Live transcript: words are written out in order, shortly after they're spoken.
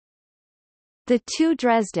The TU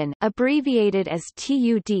Dresden, abbreviated as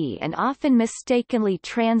TUD and often mistakenly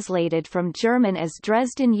translated from German as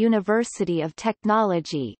Dresden University of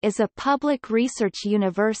Technology, is a public research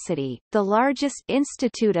university, the largest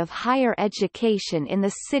institute of higher education in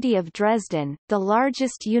the city of Dresden, the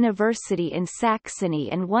largest university in Saxony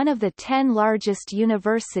and one of the 10 largest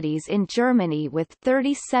universities in Germany with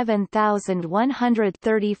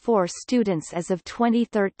 37,134 students as of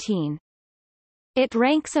 2013. It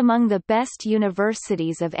ranks among the best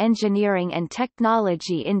universities of engineering and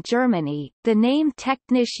technology in Germany. The name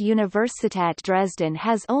Technische Universität Dresden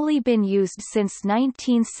has only been used since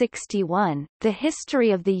 1961. The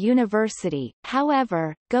history of the university,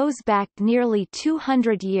 however, goes back nearly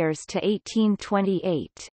 200 years to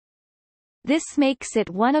 1828. This makes it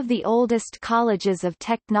one of the oldest colleges of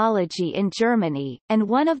technology in Germany, and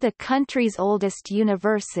one of the country's oldest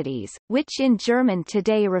universities, which in German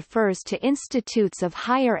today refers to institutes of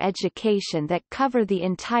higher education that cover the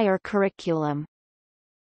entire curriculum.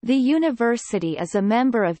 The university is a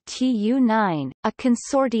member of TU9, a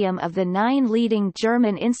consortium of the 9 leading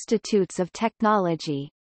German institutes of technology.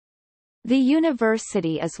 The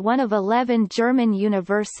university is one of 11 German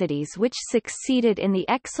universities which succeeded in the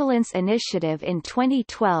Excellence Initiative in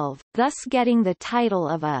 2012, thus getting the title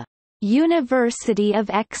of a University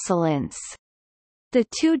of Excellence. The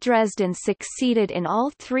TU Dresden succeeded in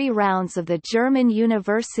all 3 rounds of the German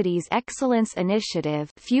Universities Excellence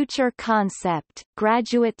Initiative, Future Concept,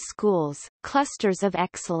 Graduate Schools, Clusters of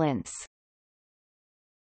Excellence.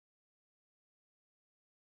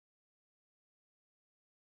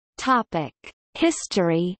 Topic: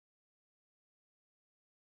 History.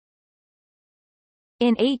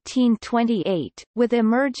 In 1828, with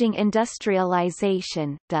emerging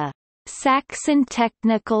industrialization, the Saxon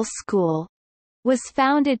Technical School was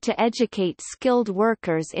founded to educate skilled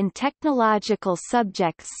workers in technological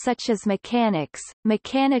subjects such as mechanics,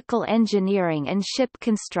 mechanical engineering and ship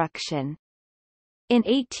construction. In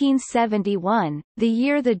 1871, the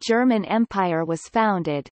year the German Empire was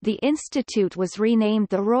founded, the institute was renamed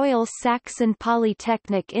the Royal Saxon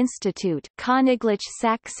Polytechnic Institute, Königlich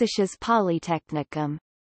Sächsisches Polytechnikum.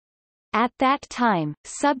 At that time,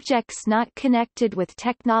 subjects not connected with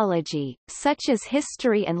technology, such as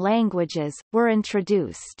history and languages, were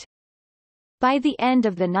introduced. By the end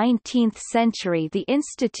of the 19th century the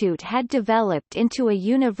institute had developed into a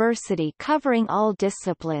university covering all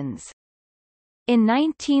disciplines. In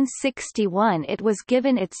 1961 it was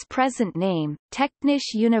given its present name,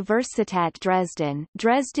 Technische Universität Dresden,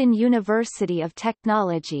 Dresden University of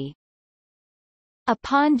Technology.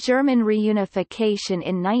 Upon German reunification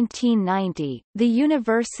in 1990, the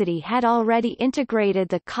university had already integrated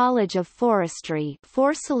the College of Forestry,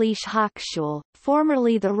 Forstliche Hochschule,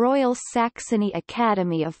 formerly the Royal Saxony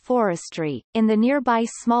Academy of Forestry, in the nearby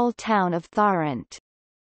small town of Tharent.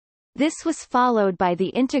 This was followed by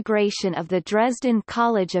the integration of the Dresden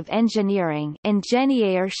College of Engineering,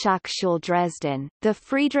 Ingenieurhochschule Dresden, the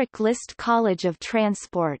Friedrich List College of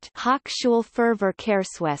Transport, Hochschule für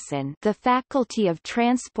Verkehrswesen, the Faculty of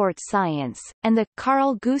Transport Science, and the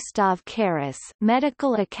Carl Gustav Karras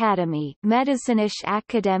Medical Academy, Medizinische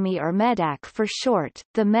Akademie or Medak for short,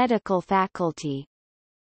 the medical faculty.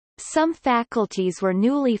 Some faculties were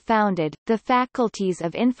newly founded, the faculties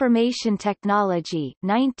of Information Technology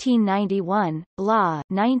 1991, Law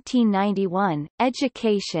 1991,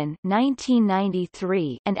 Education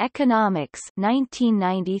 1993, and Economics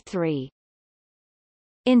 1993.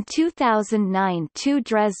 In 2009 TU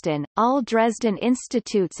Dresden, all Dresden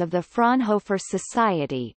Institutes of the Fraunhofer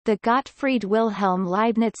Society, the Gottfried Wilhelm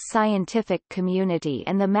Leibniz Scientific Community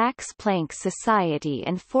and the Max Planck Society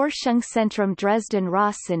and Forschungszentrum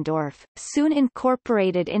Dresden-Rossendorf, soon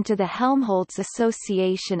incorporated into the Helmholtz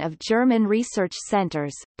Association of German Research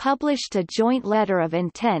Centers, published a joint letter of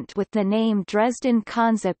intent with the name Dresden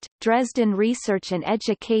Konzept, Dresden Research and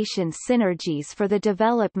Education Synergies for the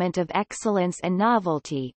Development of Excellence and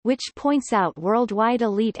Novelty, which points out worldwide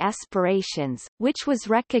elite aspirations, which was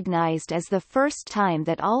recognized as the first time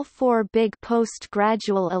that all 4 big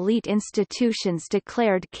post-graduate elite institutions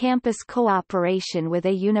declared campus cooperation with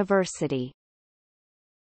a university.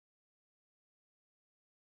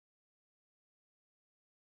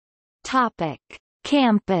 Topic: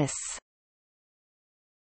 Campus.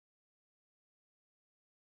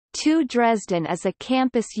 TU Dresden is a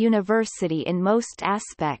campus university in most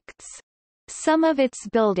aspects. Some of its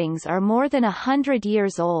buildings are more than 100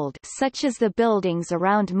 years old, such as the buildings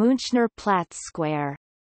around Münchner Platz Square.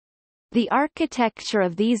 The architecture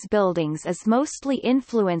of these buildings is mostly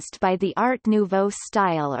influenced by the Art Nouveau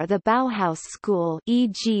style or the Bauhaus school,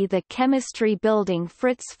 e.g. the chemistry building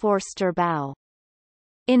Fritz Forster Bau.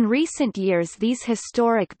 In recent years these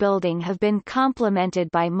historic buildings have been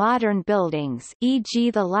complemented by modern buildings,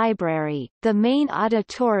 e.g. the library, the main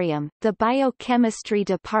auditorium, the biochemistry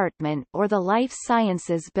department or the life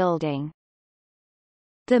sciences building.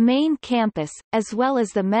 The main campus, as well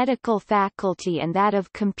as the medical faculty and that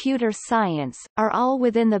of computer science, are all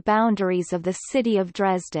within the boundaries of the city of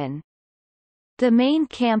Dresden. The main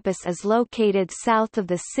campus is located south of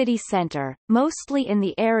the city center, mostly in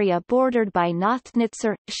the area bordered by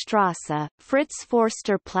Nothnitzer Straße,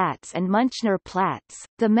 Fritz-Forster-Platz and Münchner-Platz.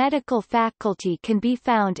 The medical faculty can be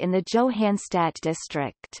found in the Johannstadt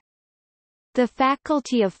district. The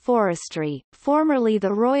Faculty of Forestry, formerly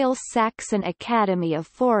the Royal Saxon Academy of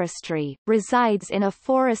Forestry, resides in a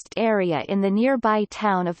forest area in the nearby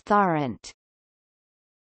town of Tharent.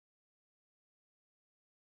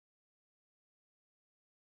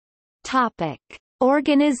 Topic: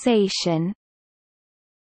 Organization.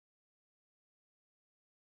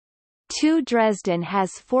 TU Dresden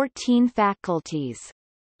has 14 faculties.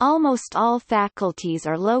 Almost all faculties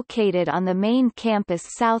are located on the main campus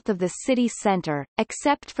south of the city center,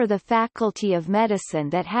 except for the Faculty of Medicine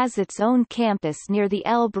that has its own campus near the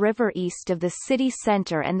Elbe River east of the city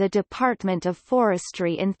center and the Department of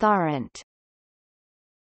Forestry in Tharent.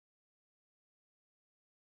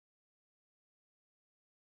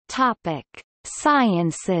 Topic: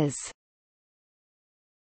 Sciences.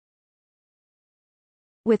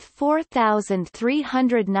 With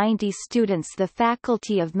 4,390 students, the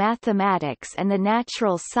Faculty of Mathematics and the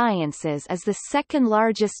Natural Sciences is the second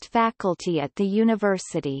largest faculty at the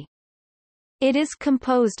university. It is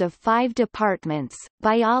composed of 5 departments: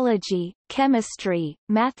 biology, chemistry,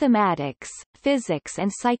 mathematics, physics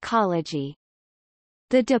and psychology.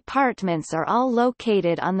 The departments are all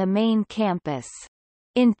located on the main campus.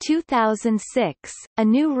 In 2006, a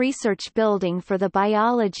new research building for the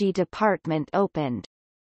biology department opened.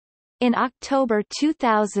 In October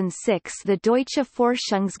 2006 the Deutsche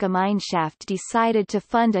Forschungsgemeinschaft decided to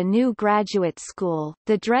fund a new graduate school,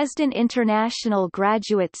 the Dresden International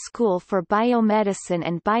Graduate School for Biomedicine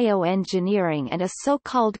and Bioengineering, and a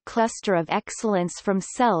so-called cluster of excellence from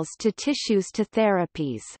cells to tissues to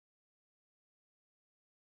therapies.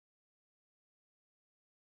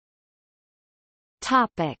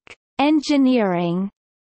 Topic: Engineering.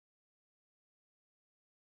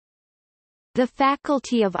 The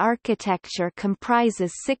Faculty of Architecture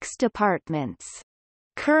comprises 6 departments.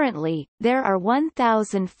 Currently, there are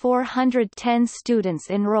 1,410 students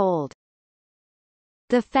enrolled.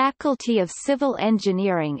 The Faculty of Civil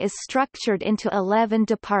Engineering is structured into 11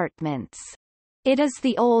 departments. It is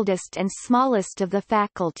the oldest and smallest of the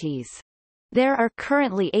faculties. There are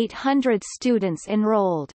currently 800 students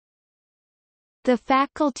enrolled. The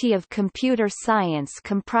Faculty of Computer Science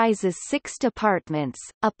comprises 6 departments: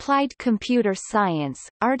 Applied Computer Science,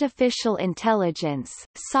 Artificial Intelligence,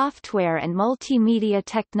 Software and Multimedia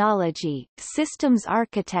Technology, Systems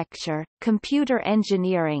Architecture, Computer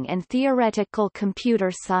Engineering and Theoretical Computer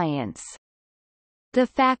Science. The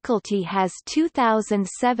faculty has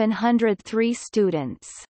 2,703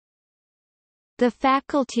 students. The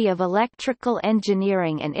Faculty of Electrical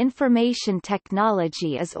Engineering and Information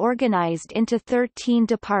Technology is organized into 13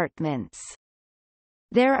 departments.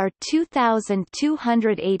 There are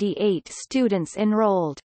 2,288 students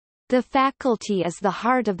enrolled. The faculty is the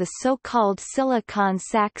heart of the so-called Silicon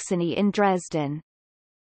Saxony in Dresden.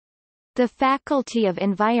 The Faculty of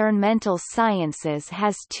Environmental Sciences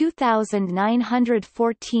has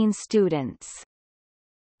 2,914 students.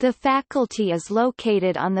 The faculty is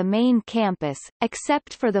located on the main campus,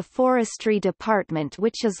 except for the Forestry Department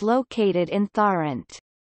which is located in Tharent.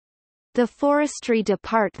 The Forestry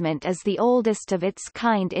Department is the oldest of its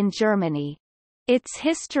kind in Germany. Its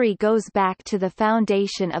history goes back to the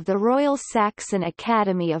foundation of the Royal Saxon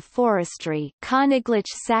Academy of Forestry,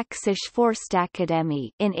 Königliche Sächsische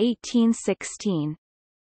Forstakademie, in 1816.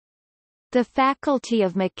 The Faculty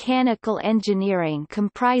of Mechanical Engineering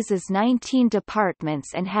comprises 19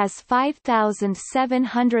 departments and has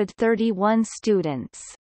 5,731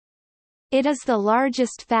 students. It is the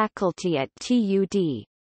largest faculty at TUD.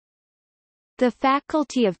 The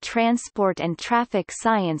Faculty of Transport and Traffic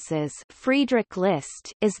Sciences Friedrich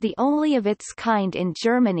List is the only of its kind in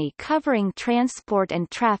Germany covering transport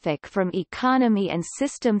and traffic from economy and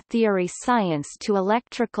system theory science to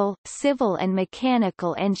electrical, civil and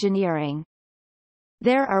mechanical engineering.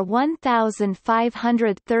 There are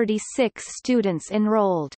 1,536 students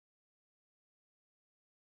enrolled.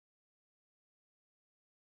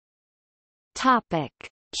 Topic: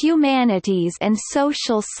 Humanities and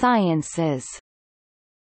Social Sciences.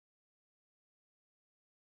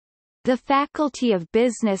 The Faculty of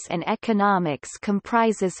Business and Economics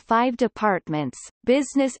comprises 5 departments: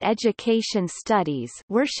 Business Education Studies,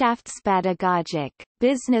 Wirtschaftspädagogik,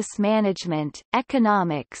 Business Management,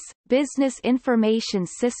 Economics, Business Information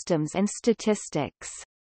Systems and Statistics.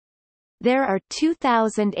 There are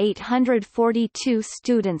 2,842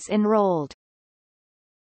 students enrolled.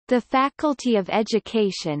 The Faculty of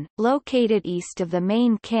Education, located east of the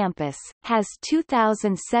main campus, has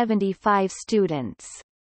 2,075 students.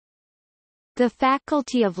 The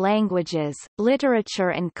Faculty of Languages, Literature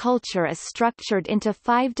and Culture is structured into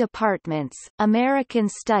 5 departments: American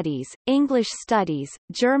Studies, English Studies,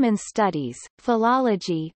 German Studies,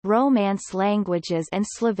 Philology, Romance Languages and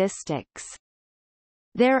Slavistics.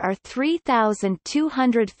 There are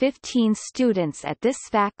 3,215 students at this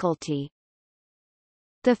faculty.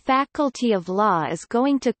 The Faculty of Law is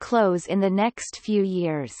going to close in the next few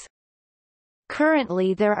years.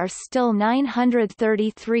 Currently there are still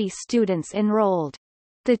 933 students enrolled.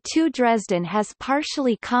 The TU Dresden has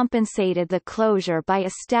partially compensated the closure by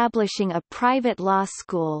establishing a private law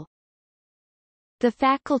school. The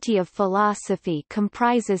Faculty of Philosophy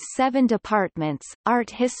comprises 7 departments: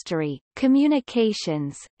 Art History,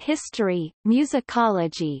 Communications, History,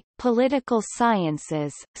 Musicology, Political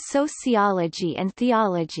Sciences, Sociology and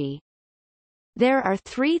Theology. There are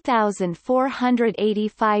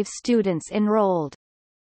 3,485 students enrolled.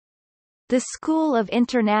 The School of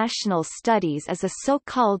International Studies is a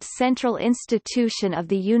so-called central institution of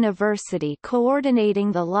the university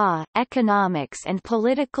coordinating the law, economics and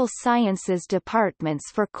political sciences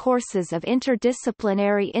departments for courses of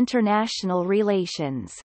interdisciplinary international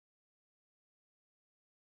relations.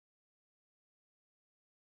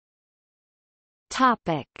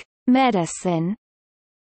 Topic: Medicine.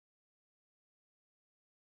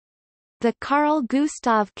 The Carl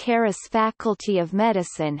Gustav Karras Faculty of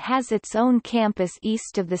Medicine has its own campus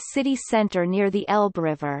east of the city center near the Elbe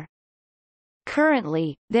River.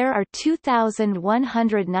 Currently, there are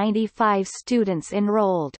 2,195 students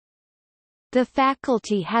enrolled. The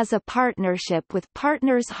faculty has a partnership with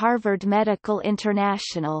Partners Harvard Medical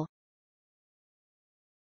International.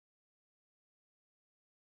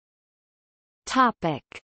 Topic: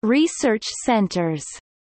 Research centers.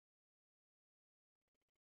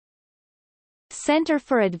 Center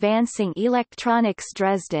for Advancing Electronics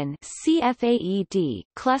Dresden CFAED,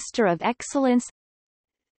 Cluster of Excellence.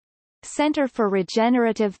 Center for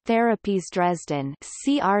Regenerative Therapies Dresden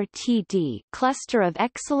CRTD, Cluster of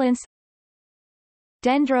Excellence.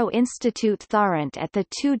 Dendro Institute Tharant at the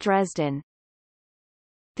TU Dresden.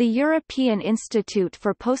 The European Institute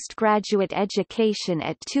for Postgraduate Education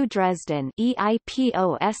at TU Dresden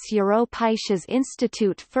EIPOS Europäisches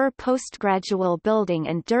Institut für Postgradualbildung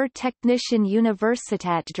und der Technischen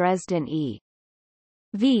Universität Dresden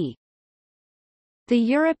e.V. The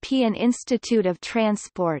European Institute of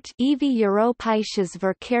Transport EV Europäisches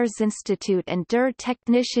Verkehrsinstitut und der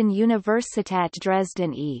Technischen Universität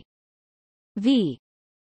Dresden e.V.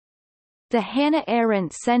 The Hannah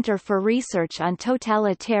Arendt Center for Research on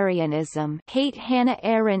Totalitarianism Hannah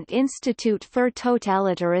Arendt Institut für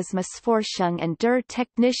Totalitarismusforschung an der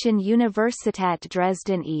Technischen Universität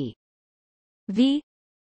Dresden e.V.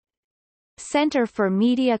 Center for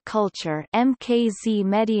Media Culture MKZ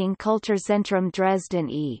Medienkulturzentrum Dresden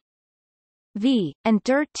e.V. and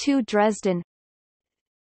der TU Dresden.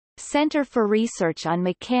 Center for Research on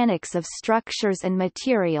Mechanics of Structures and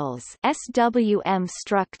Materials SWM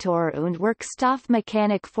Struktur- und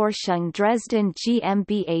Werkstoffmechanikforschung Dresden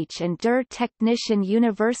GmbH and der Technischen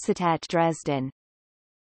Universität Dresden.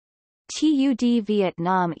 TUD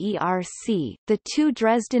Vietnam ERC, the TU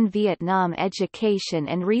Dresden Vietnam Education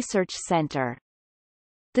and Research Center.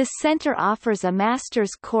 The center offers a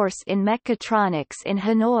master's course in mechatronics in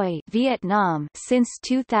Hanoi, Vietnam since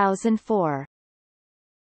 2004.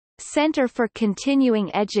 Center for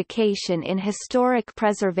Continuing Education in Historic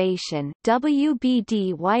Preservation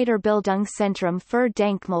WBD Weiterbildungszentrum für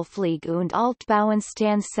Denkmalpflege und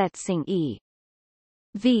Altbauinstandsetzung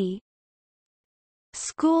e.V.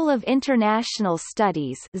 School of International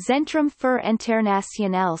Studies Zentrum für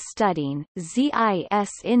Internationale Studien,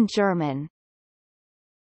 ZIS in German.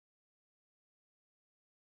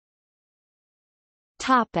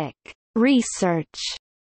 Topic: Research.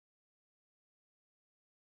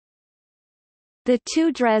 The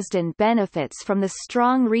TU Dresden benefits from the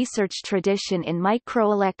strong research tradition in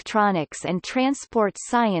microelectronics and transport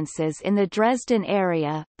sciences in the Dresden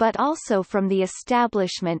area, but also from the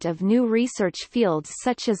establishment of new research fields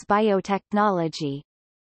such as biotechnology.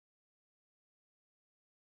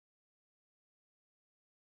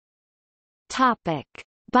 Topic: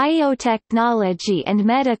 Biotechnology and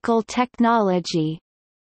medical technology.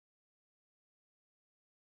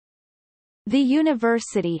 The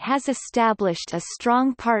university has established a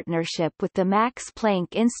strong partnership with the Max Planck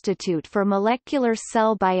Institute for Molecular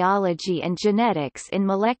Cell Biology and Genetics in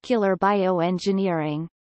Molecular Bioengineering.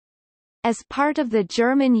 As part of the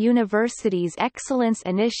German university's Excellence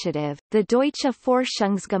Initiative, the Deutsche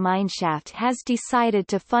Forschungsgemeinschaft has decided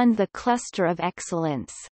to fund the Cluster of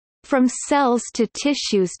Excellence, "From Cells to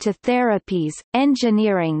Tissues to Therapies,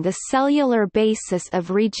 Engineering the Cellular Basis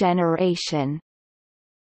of Regeneration."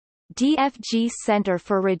 DFG Center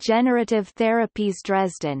for Regenerative Therapies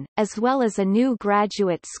Dresden, as well as a new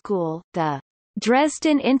graduate school, the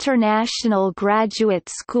Dresden International Graduate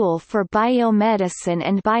School for Biomedicine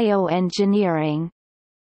and Bioengineering,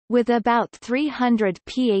 with about 300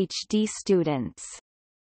 PhD students.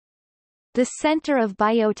 The Center of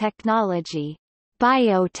Biotechnology,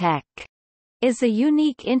 Biotech, is a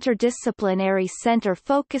unique interdisciplinary center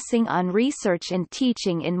focusing on research and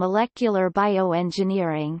teaching in molecular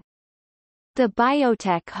bioengineering. The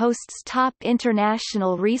Biotech hosts top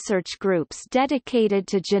international research groups dedicated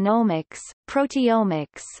to genomics,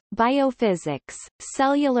 proteomics, biophysics,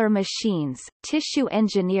 cellular machines, tissue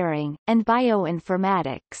engineering, and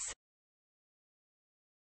bioinformatics.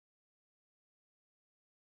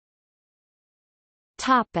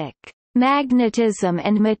 Topic: Magnetism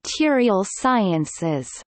and material sciences.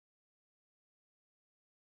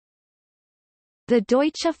 The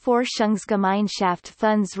Deutsche Forschungsgemeinschaft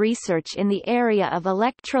funds research in the area of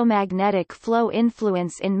electromagnetic flow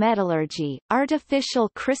influence in metallurgy, artificial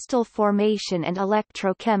crystal formation and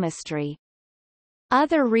electrochemistry.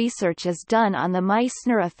 Other research is done on the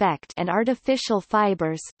Meissner effect and artificial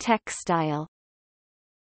fibers textile.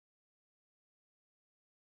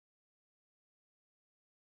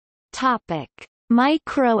 Topic: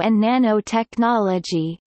 Micro and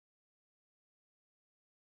Nanotechnology.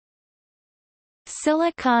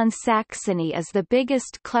 Silicon Saxony is the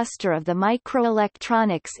biggest cluster of the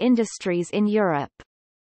microelectronics industries in Europe.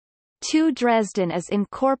 TU Dresden is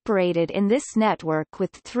incorporated in this network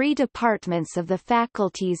with 3 departments of the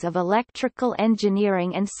faculties of Electrical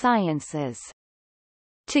Engineering and Sciences.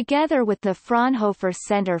 Together with the Fraunhofer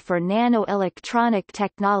Center for Nanoelectronic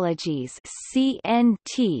Technologies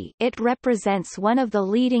 (CNT), it represents one of the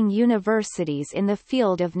leading universities in the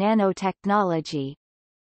field of nanotechnology.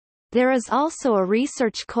 There is also a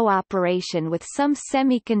research cooperation with some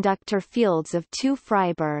semiconductor fields of TU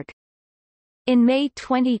Freiburg. In May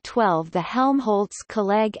 2012 the Helmholtz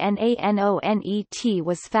Kolleg NANONET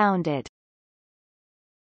was founded.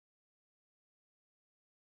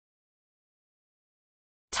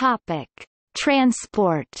 Topic: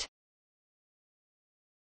 Transport.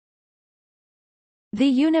 The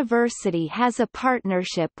university has a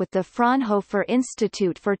partnership with the Fraunhofer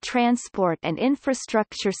Institute for Transport and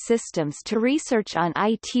Infrastructure Systems to research on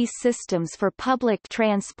IT systems for public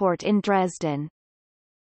transport in Dresden.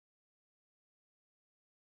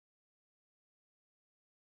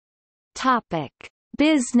 Topic: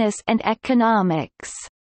 Business and economics.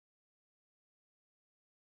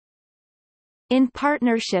 In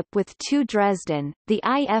partnership with TU Dresden, the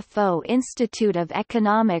IFO Institute of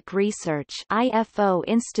Economic Research IFO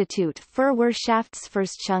Institut für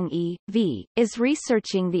Wirtschaftsforschung e.V., is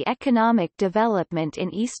researching the economic development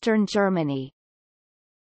in eastern Germany.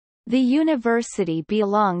 The university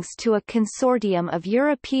belongs to a consortium of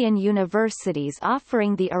European universities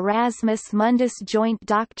offering the Erasmus Mundus Joint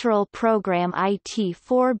Doctoral Program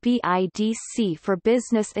IT4BIDC for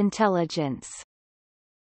Business Intelligence.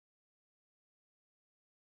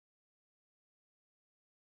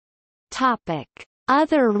 Topic: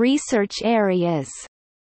 Other research areas.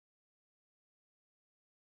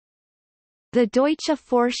 The Deutsche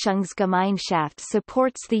Forschungsgemeinschaft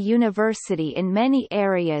supports the university in many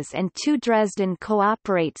areas, and TU Dresden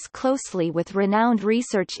cooperates closely with renowned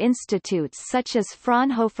research institutes such as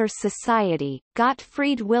Fraunhofer Society,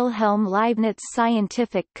 Gottfried Wilhelm Leibniz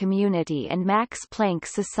Scientific Community and Max Planck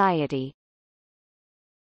Society.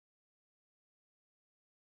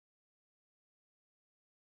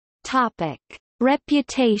 Topic: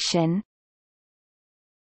 Reputation.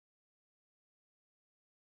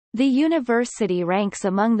 The university ranks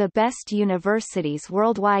among the best universities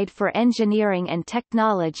worldwide for engineering and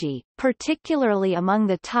technology, particularly among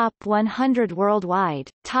the top 100 worldwide,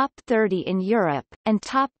 top 30 in Europe, and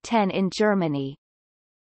top 10 in Germany.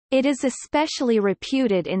 It is especially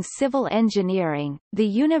reputed in civil engineering. The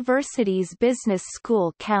university's business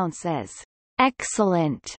school counts as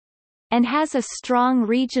excellent and has a strong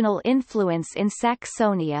regional influence in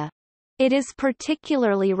Saxonia. It is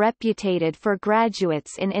particularly reputed for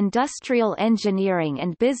graduates in industrial engineering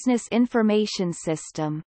and business information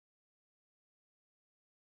system.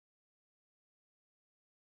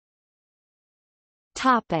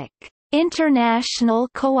 Topic: International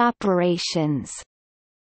cooperations.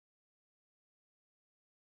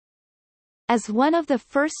 As one of the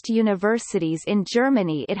first universities in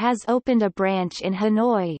Germany, it has opened a branch in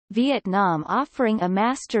Hanoi, Vietnam, offering a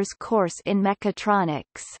master's course in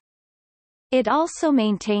mechatronics. It also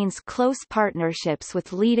maintains close partnerships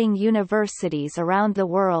with leading universities around the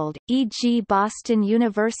world, e.g. Boston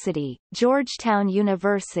University, Georgetown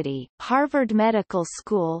University, Harvard Medical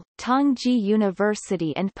School, Tongji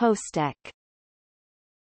University and Postec.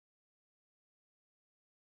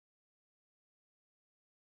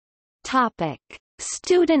 Topic: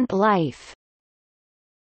 Student life.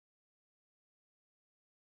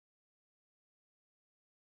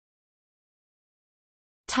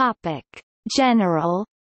 Topic: General.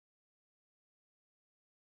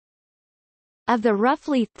 Of the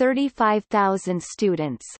roughly 35,000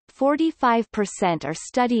 students, 45% are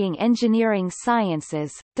studying engineering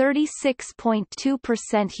sciences,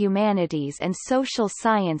 36.2% humanities and social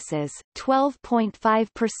sciences,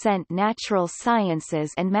 12.5% natural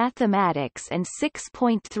sciences and mathematics, and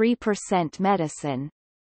 6.3% medicine.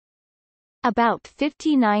 About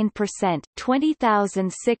 59%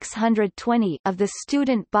 20,620 of the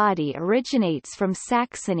student body originates from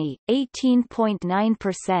Saxony,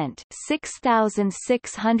 18.9%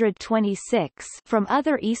 6,626 from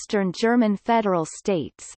other Eastern German federal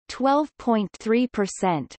states,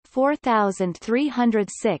 12.3%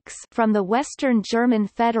 4,306 from the Western German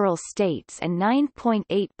federal states, and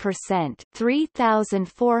 9.8%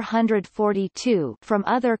 3,442 from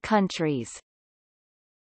other countries.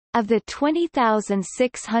 Of the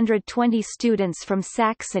 20,620 students from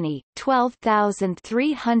Saxony,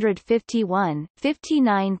 12,351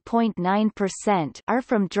 (59.9%) are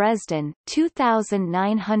from Dresden,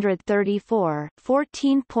 2,934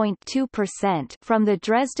 (14.2%) from the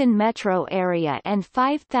Dresden metro area, and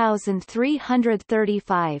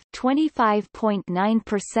 5,335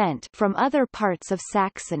 (25.9%) from other parts of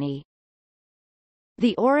Saxony.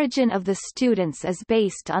 The origin of the students is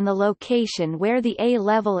based on the location where the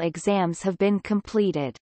A-level exams have been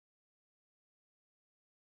completed.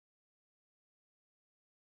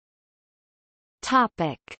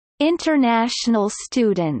 Topic: International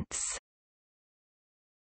students.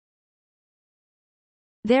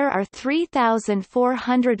 There are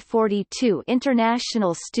 3,442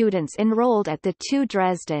 international students enrolled at the TU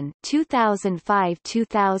Dresden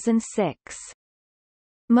 2005-2006.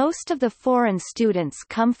 Most of the foreign students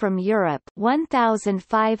come from Europe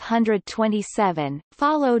 1,527,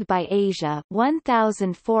 followed by Asia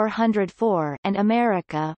 1,404 and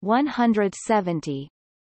America 170.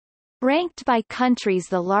 Ranked by countries,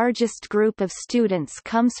 the largest group of students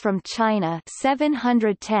comes from China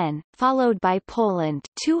 710, followed by Poland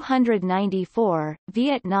 294,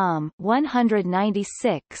 Vietnam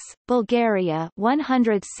 196, Bulgaria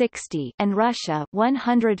 160 and Russia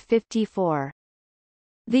 154.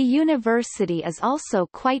 The university is also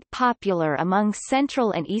quite popular among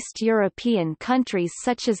Central and East European countries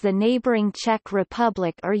such as the neighboring Czech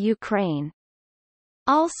Republic or Ukraine.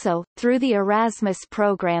 Also, through the Erasmus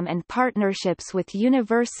program and partnerships with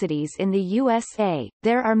universities in the USA,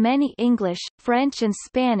 there are many English, French and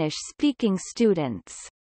Spanish-speaking students.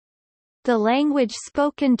 The language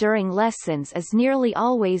spoken during lessons is nearly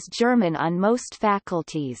always German on most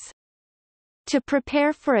faculties. To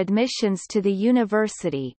prepare for admissions to the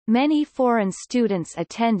university, many foreign students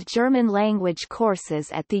attend German-language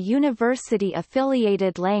courses at the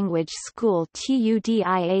university-affiliated language school TU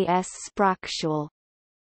Dresden Sprachschule.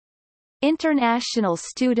 International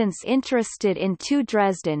students interested in TU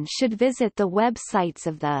Dresden should visit the websites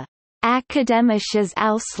of the Akademisches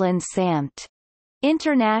Auslandsamt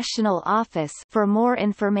International Office for more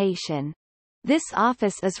information. This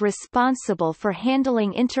office is responsible for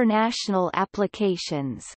handling international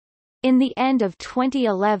applications. In the end of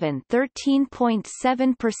 2011,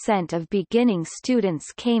 13.7% of beginning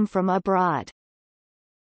students came from abroad.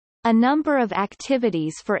 A number of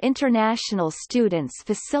activities for international students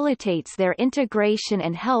facilitates their integration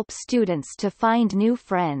and help students to find new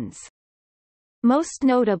friends. Most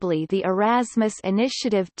notably, the Erasmus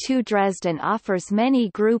Initiative TU Dresden offers many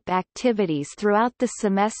group activities throughout the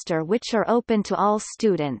semester which are open to all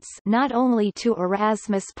students, not only to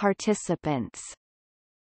Erasmus participants.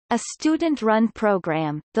 A student-run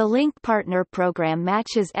program, the Link Partner program,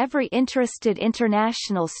 matches every interested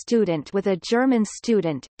international student with a German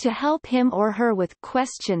student, to help him or her with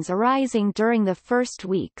questions arising during the first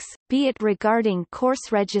weeks, be it regarding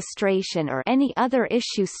course registration or any other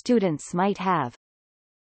issue students might have.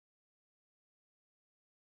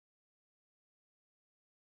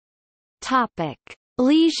 Topic: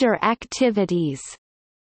 Leisure activities.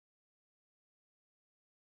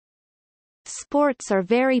 Sports are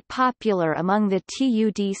very popular among the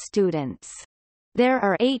TUD students. There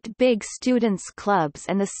are 8 big students' clubs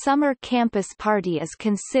and the summer campus party is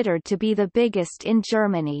considered to be the biggest in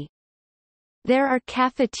Germany. There are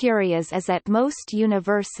cafeterias as at most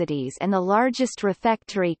universities, and the largest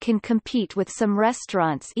refectory can compete with some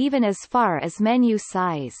restaurants even as far as menu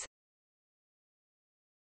size.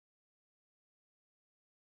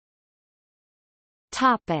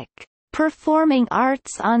 Topic: Performing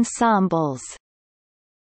arts ensembles.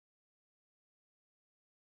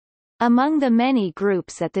 Among the many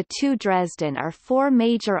groups at the TU Dresden are 4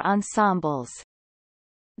 major ensembles.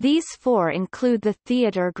 These 4 include the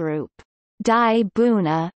theatre group, Die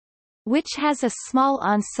Bühne, which has a small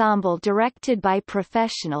ensemble directed by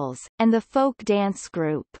professionals, and the folk dance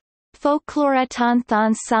group,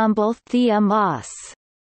 Folkloretanzensemble Thea Moss,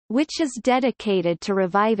 which is dedicated to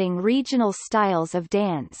reviving regional styles of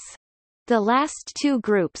dance. The last 2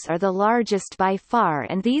 groups are the largest by far,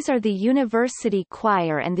 and these are the University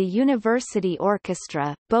Choir and the University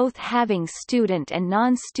Orchestra, both having student and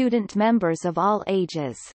non-student members of all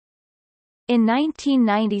ages. In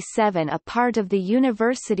 1997, a part of the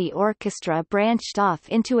University Orchestra branched off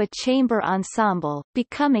into a chamber ensemble,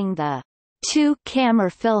 becoming the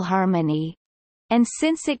Two-Kammerphilharmonie. And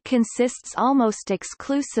since it consists almost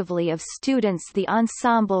exclusively of students, the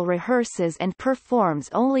ensemble rehearses and performs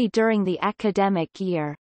only during the academic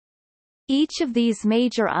year. Each of these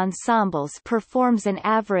major ensembles performs an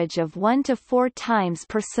average of 1 to 4 times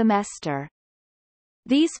per semester.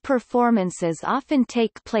 These performances often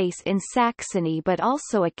take place in Saxony but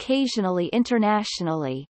also occasionally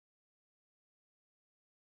internationally.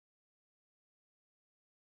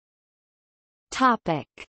 Topic: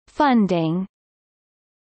 Funding.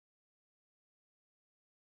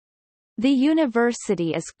 The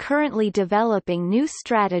university is currently developing new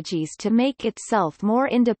strategies to make itself more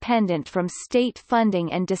independent from state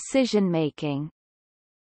funding and decision-making.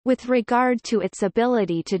 With regard to its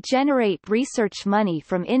ability to generate research money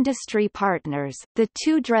from industry partners, the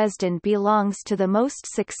TU Dresden belongs to the most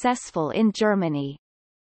successful in Germany.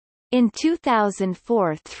 In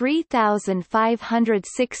 2004,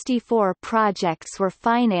 3,564 projects were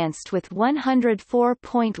financed with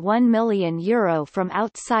 €104.1 million from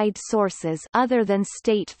outside sources other than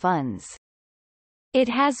state funds. It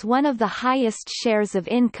has one of the highest shares of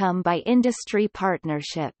income by industry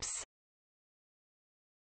partnerships.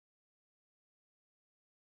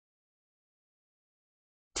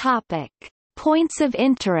 Topic: Points of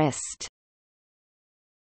interest.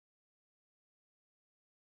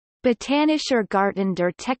 Botanischer Garten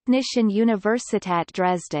der Technischen Universität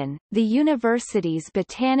Dresden, the university's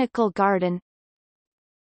botanical garden.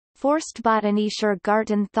 Forstbotanischer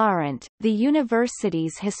Garten Tharent, the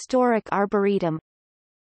university's historic arboretum.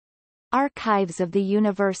 Archives of the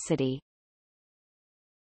university.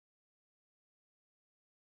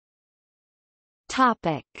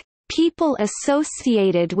 Topic: People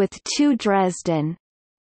associated with TU Dresden.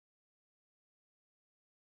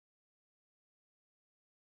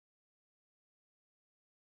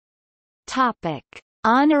 Topic: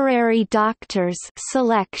 Honorary doctors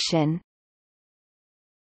selection.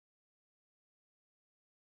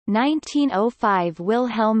 1905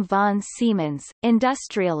 Wilhelm von Siemens,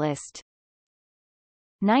 industrialist.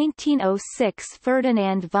 1906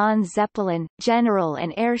 Ferdinand von Zeppelin, general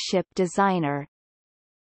and airship designer.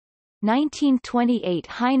 1928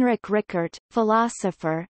 Heinrich Rickert,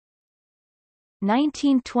 philosopher.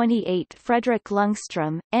 1928 Frederick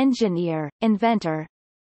Lundström, engineer, inventor.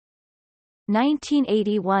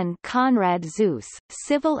 1981 Konrad Zuse,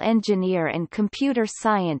 civil engineer and computer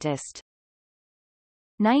scientist.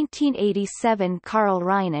 1987 Karl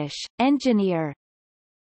Reinisch, engineer.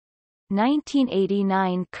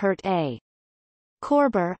 1989 Kurt A.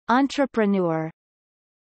 Korber, entrepreneur.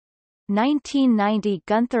 1990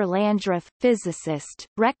 Gunther Landgraf, physicist,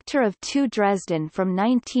 rector of TU Dresden from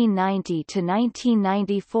 1990 to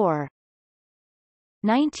 1994.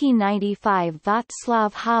 1995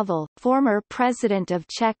 Václav Havel, former President of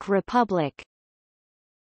Czech Republic.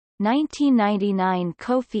 1999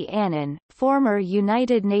 Kofi Annan, former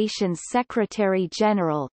United Nations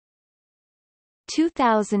Secretary-General.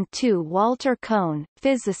 2002 Walter Kohn,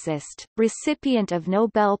 physicist, recipient of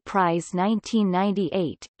Nobel Prize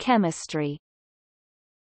 1998, Chemistry.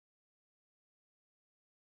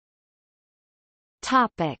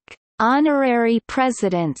 Topic: Honorary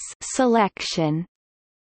presidents selection.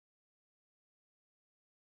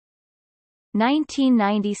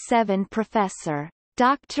 1997 Professor.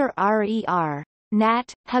 Dr. R.E.R.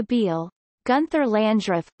 Nat. Habil. Gunther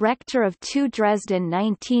Landgraf, rector of TU Dresden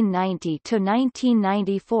 1990 to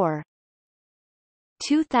 1994.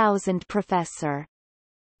 2000 Professor.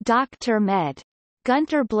 Dr. Med.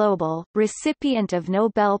 Günter Blobel, recipient of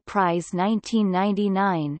Nobel Prize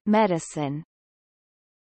 1999 Medicine.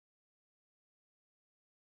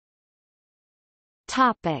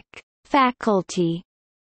 Topic: Faculty.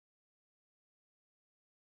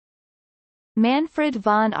 Manfred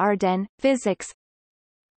von Ardenne, Physics.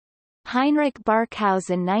 Heinrich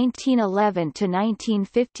Barkhausen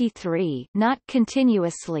 1911–1953, not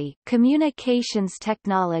continuously, Communications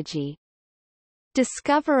Technology.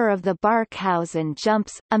 Discoverer of the Barkhausen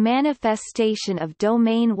jumps, a manifestation of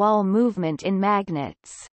domain wall movement in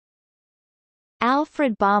magnets.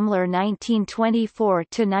 Alfred Baumler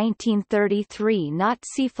 1924–1933,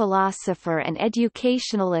 Nazi philosopher and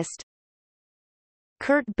educationalist.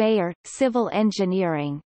 Kurt Bayer, civil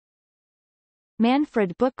engineering.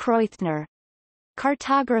 Manfred Buchreutner,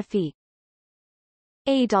 cartography.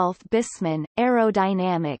 Adolf Bisman,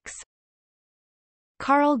 aerodynamics.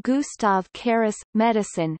 Carl Gustav Karras,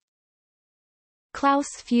 medicine. Klaus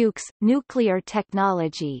Fuchs, nuclear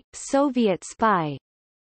technology, Soviet spy.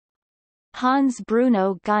 Hans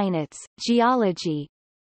Bruno Geinitz, geology.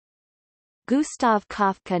 Gustav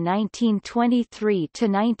Kafka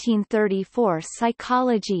 1923–1934,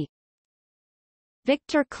 psychology.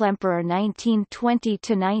 Victor Klemperer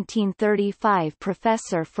 1920–1935,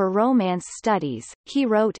 professor for Romance studies, he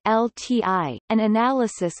wrote LTI, an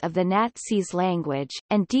analysis of the Nazis' language,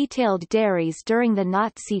 and detailed diaries during the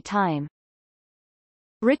Nazi time.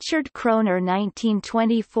 Richard Kroner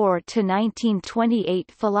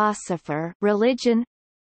 1924–1928, philosopher, religion.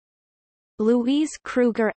 Louise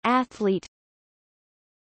Kruger, athlete.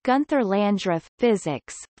 Gunther Landgraf,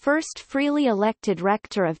 physics, first freely elected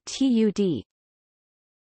rector of TUD.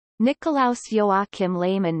 Nikolaus Joachim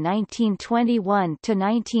Lehmann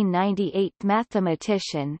 1921–1998,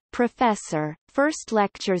 mathematician, professor, first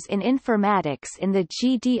lectures in informatics in the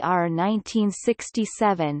GDR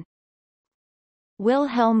 1967.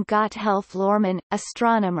 Wilhelm Gotthelf Lohrmann,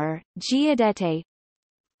 astronomer, Giudete.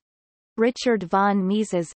 Richard von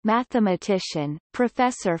Mises, mathematician,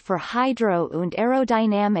 professor for hydro und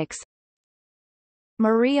aerodynamics.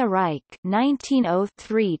 Maria Reich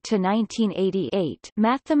 (1903–1988),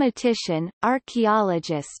 mathematician,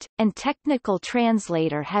 archaeologist, and technical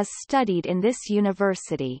translator, has studied in this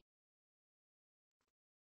university.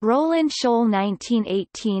 Roland Scholl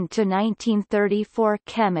 1918–1934,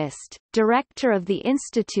 chemist, director of the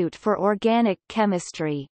Institute for Organic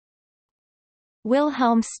Chemistry.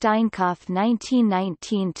 Wilhelm Steinkopf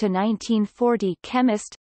 1919–1940,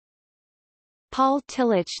 chemist. Paul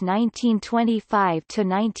Tillich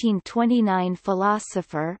 1925–1929,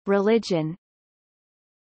 philosopher, religion.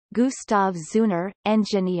 Gustav Zuner,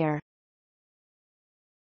 engineer.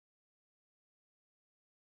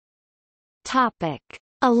 Topic: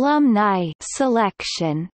 Alumni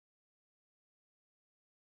selection.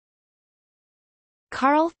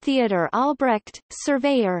 Karl Theodor Albrecht,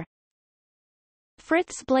 surveyor.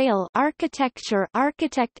 Fritz Bleyl, architect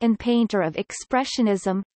and painter of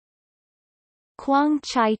Expressionism. Kwang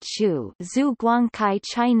Chai-chu, Zhu Guangkai,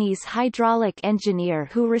 Chinese hydraulic engineer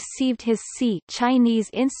who received his C. Chinese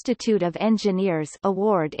Institute of Engineers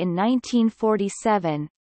award in 1947.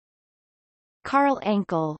 Karl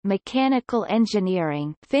Enkel, mechanical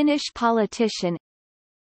engineering, Finnish politician.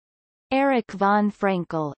 Erich von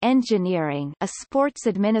Frankel, engineering, a sports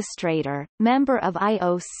administrator, member of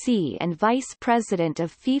IOC and vice president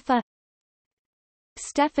of FIFA.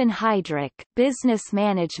 Stefan Heydrich, business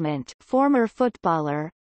management, former footballer.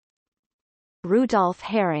 Rudolf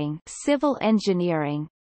Hering, civil engineering.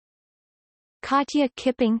 Katja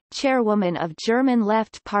Kipping, chairwoman of German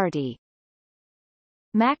Left Party.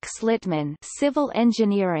 Max Littmann, civil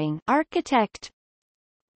engineering, architect.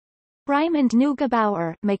 Raimund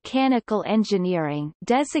Neugebauer, mechanical engineering,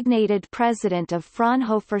 designated president of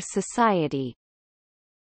Fraunhofer Society.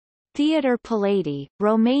 Theodor Paladi,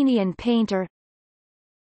 Romanian painter.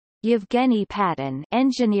 Yevgeny Patin,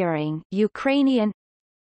 engineering, Ukrainian.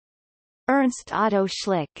 Ernst Otto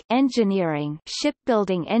Schlick, engineering,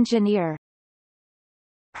 shipbuilding engineer.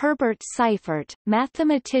 Herbert Seifert,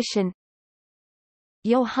 mathematician.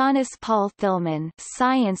 Johannes Paul Thilmann,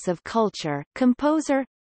 science of culture, composer.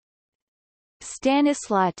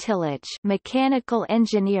 Stanislaw Tillich, mechanical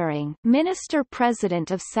engineering,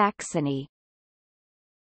 minister-president of Saxony.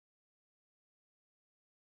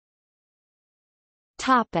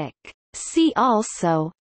 Topic. See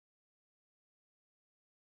also: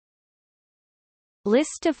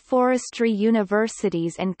 List of forestry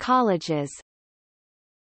universities and colleges.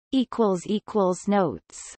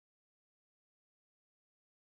 Notes